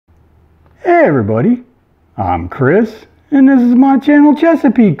Hey everybody, I'm Chris, and this is my channel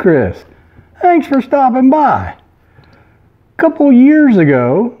Chesapeake Chris. Thanks for stopping by. A couple years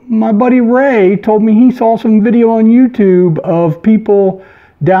ago, my buddy Ray told me he saw some video on YouTube of people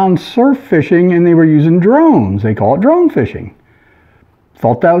down surf fishing and they were using drones. They call it drone fishing.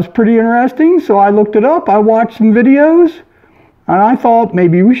 Thought that was pretty interesting, so I looked it up, I watched some videos, and I thought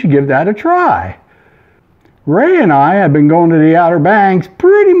maybe we should give that a try. Ray and I have been going to the Outer Banks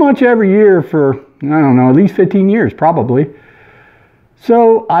pretty much every year for, I don't know, at least 15 years probably.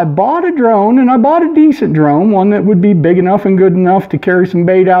 So I bought a drone, and I bought a decent drone, one that would be big enough and good enough to carry some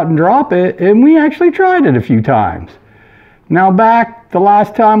bait out and drop it, and we actually tried it a few times. Now back the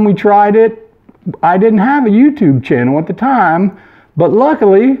last time we tried it, I didn't have a YouTube channel at the time, but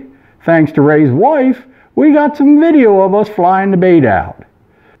luckily, thanks to Ray's wife, we got some video of us flying the bait out.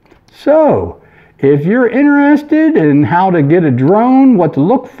 So, if you're interested in how to get a drone, what to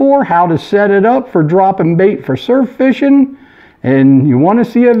look for, how to set it up for dropping bait for surf fishing, and you want to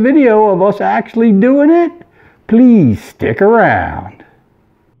see a video of us actually doing it, please stick around.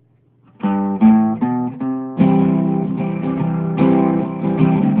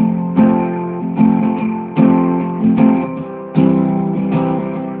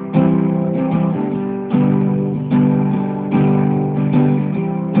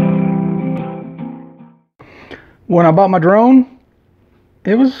 When I bought my drone,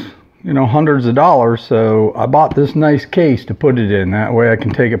 it was, hundreds of dollars, so I bought this nice case to put it in. That way I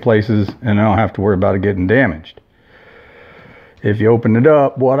can take it places and I don't have to worry about it getting damaged. If you open it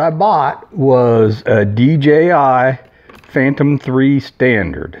up, what I bought was a DJI Phantom 3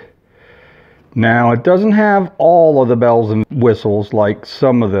 Standard. Now, it doesn't have all of the bells and whistles like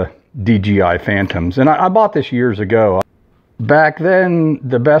some of the DJI Phantoms, and I bought this years ago. Back then,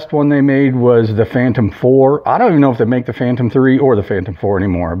 the best one they made was the Phantom 4. I don't even know if they make the Phantom 3 or the Phantom 4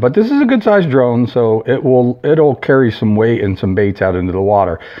 anymore. But this is a good sized drone, so it'll carry some weight and some baits out into the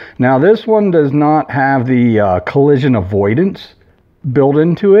water. Now, this one does not have the collision avoidance built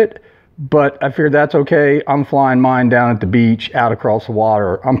into it. But I figured that's okay. I'm flying mine down at the beach, out across the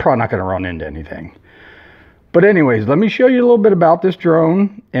water. I'm probably not going to run into anything. But anyways, let me show you a little bit about this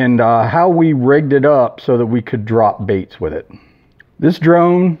drone and how we rigged it up so that we could drop baits with it. This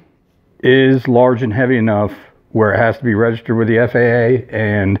drone is large and heavy enough where it has to be registered with the FAA,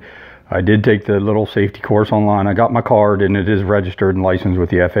 and I did take the little safety course online. I got my card and it is registered and licensed with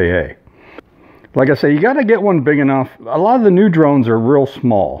the FAA. Like I say, you got to get one big enough. A lot of the new drones are real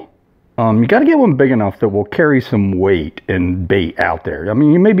small. You got to get one big enough that will carry some weight and bait out there. I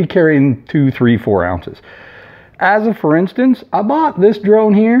mean, you may be carrying 2, 3, 4 ounces. As a for instance, I bought this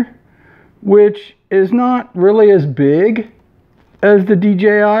drone here, which is not really as big as the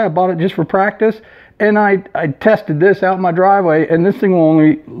DJI. I bought it just for practice, and I tested this out in my driveway, and this thing will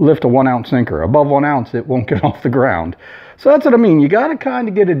only lift a 1 ounce sinker. Above 1 ounce, it won't get off the ground. So that's what I mean. You got to kind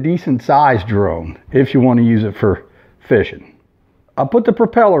of get a decent sized drone if you want to use it for fishing. I put the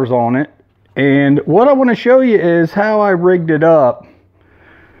propellers on it, and what I want to show you is how I rigged it up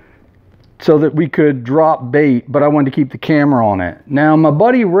so that we could drop bait, but I wanted to keep the camera on it. Now, my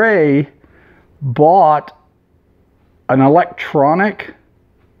buddy Ray bought an electronic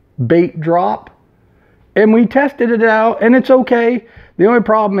bait drop, and we tested it out, and it's okay. The only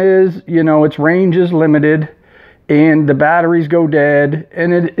problem is, its range is limited, and the batteries go dead,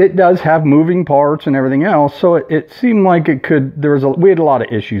 and it does have moving parts and everything else, so it seemed like it could, we had a lot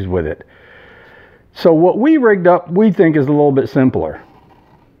of issues with it. So what we rigged up, we think is a little bit simpler.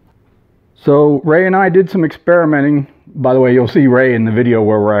 So Ray and I did some experimenting. By the way, you'll see Ray in the video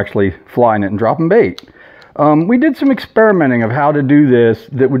where we're actually flying it and dropping bait. We did some experimenting of how to do this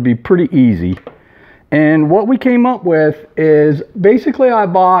that would be pretty easy. And what we came up with is basically I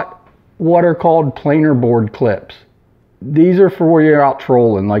bought what are called planer board clips. These are for where you're out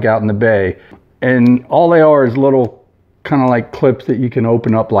trolling, like out in the bay. And all they are is little kind of like clips that you can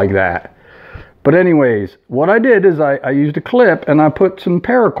open up like that. But anyways, what I did is I used a clip and I put some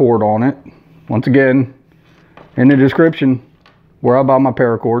paracord on it. Once again, in the description where I bought my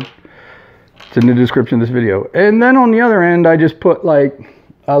paracord. It's in the description of this video. And then on the other end, I just put like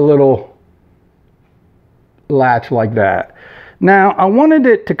a little latch like that. Now, I wanted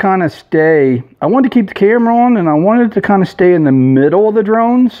it to kind of stay, I wanted to keep the camera on, and I wanted it to kind of stay in the middle of the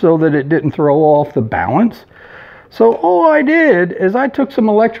drone so that it didn't throw off the balance. So all I did is I took some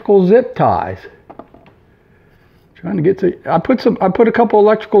electrical zip ties. Trying to get to, I put a couple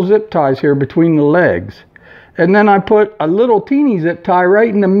electrical zip ties here between the legs. And then I put a little teeny zip tie right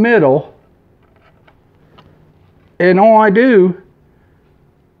in the middle. And all I do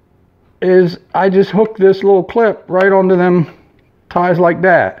is I just hook this little clip right onto them ties like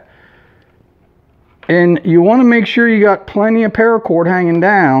that. And you want to make sure you got plenty of paracord hanging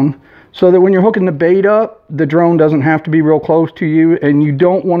down so that when you're hooking the bait up, the drone doesn't have to be real close to you, and you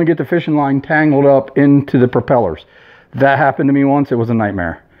don't want to get the fishing line tangled up into the propellers. That happened to me once. It was a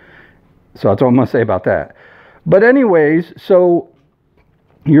nightmare. So that's all I'm going to say about that. But anyways, so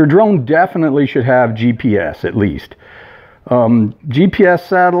your drone definitely should have GPS at least. GPS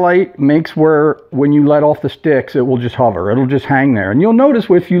satellite makes where when you let off the sticks, it will just hover. It'll just hang there. And you'll notice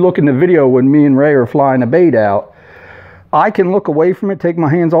if you look in the video when me and Ray are flying a bait out, I can look away from it, take my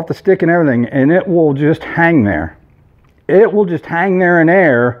hands off the stick and everything, and it will just hang there. It will just hang there in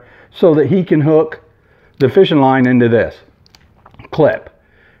air so that he can hook the fishing line into this clip.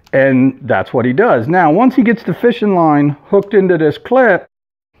 And that's what he does. Now, once he gets the fishing line hooked into this clip,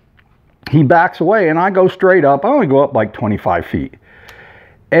 he backs away and I go straight up. I only go up like 25 feet.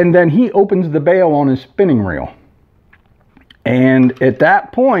 And then he opens the bail on his spinning reel. And at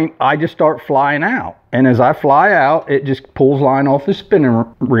that point, I just start flying out. And as I fly out, it just pulls line off the spinning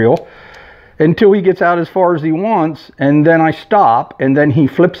reel until he gets out as far as he wants. And then I stop, and then he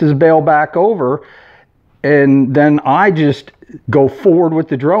flips his bail back over. And then I just go forward with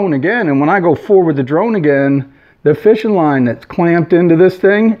the drone again. And when I go forward with the drone again, the fishing line that's clamped into this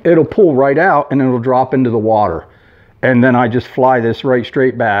thing, it'll pull right out and it'll drop into the water. And then I just fly this right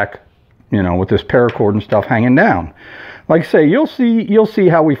straight back, you know, with this paracord and stuff hanging down. Like I say, you'll see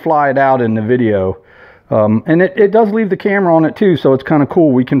how we fly it out in the video. And it does leave the camera on it too, so it's kind of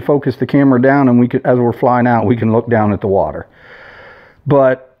cool. We can focus the camera down, and we can, as we're flying out, we can look down at the water.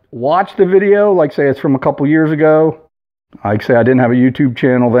 But watch the video. Like I say, it's from a couple years ago. Like I say, I didn't have a YouTube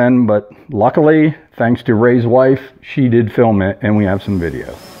channel then, but luckily, thanks to Ray's wife, she did film it, and we have some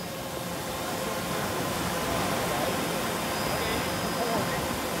video.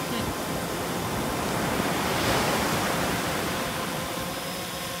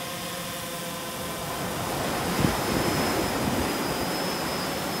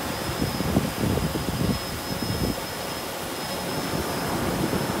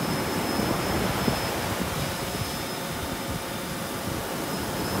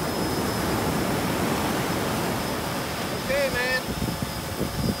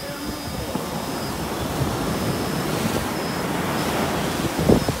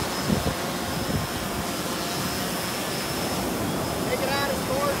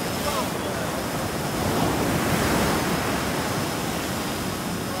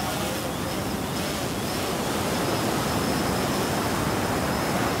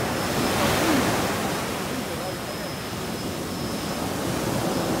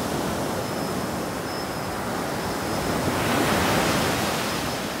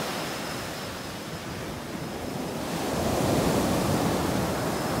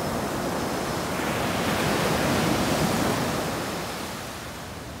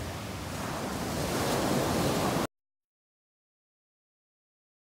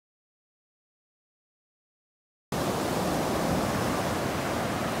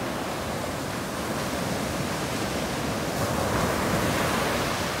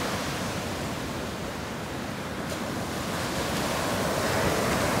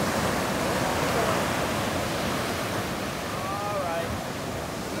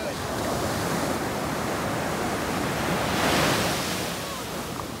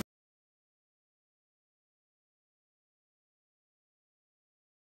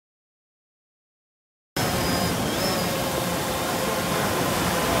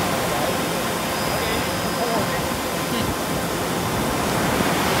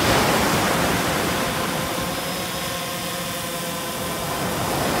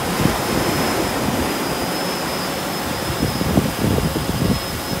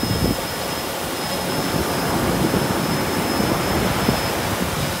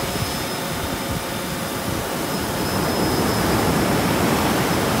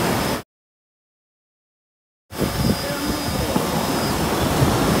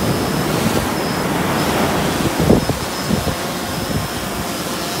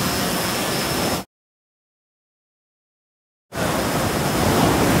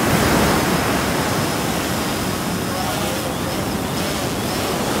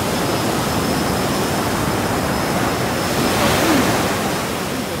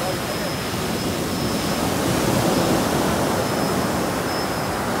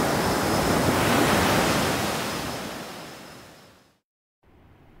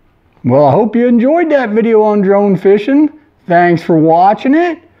 Well, I hope you enjoyed that video on drone fishing. Thanks for watching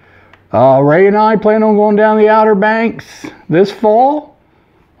it. Ray and I plan on going down the Outer Banks this fall.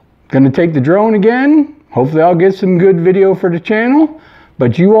 Gonna take the drone again. Hopefully I'll get some good video for the channel.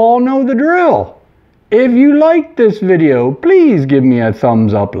 But you all know the drill. If you liked this video, please give me a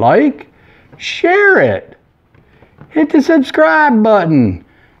thumbs up like. share it. Hit the subscribe button.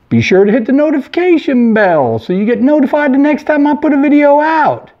 Be sure to hit the notification bell so you get notified the next time I put a video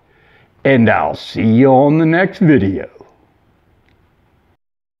out. And I'll see you on the next video.